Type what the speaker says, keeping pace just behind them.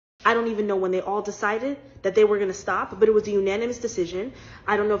I don't even know when they all decided that they were going to stop, but it was a unanimous decision.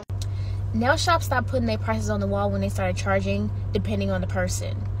 I don't know if nail shops stopped putting their prices on the wall when they started charging depending on the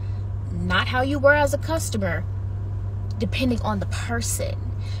person. Not how you were as a customer, depending on the person.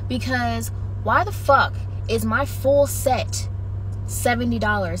 Because why the fuck is my full set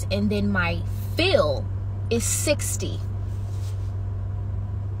 $70 and then my fill is $60?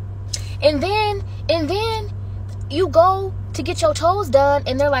 And then you go to get your toes done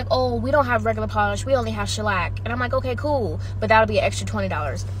and they're like, oh, we don't have regular polish, we only have shellac. And I'm like, okay, cool, but that'll be an extra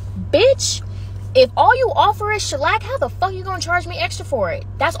 $20. Bitch, if all you offer is shellac, how the fuck you gonna charge me extra for it?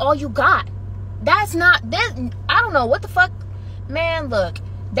 That's all you got. That's not that. I don't know what the fuck, man. Look,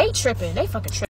 they tripping. They fucking tripping.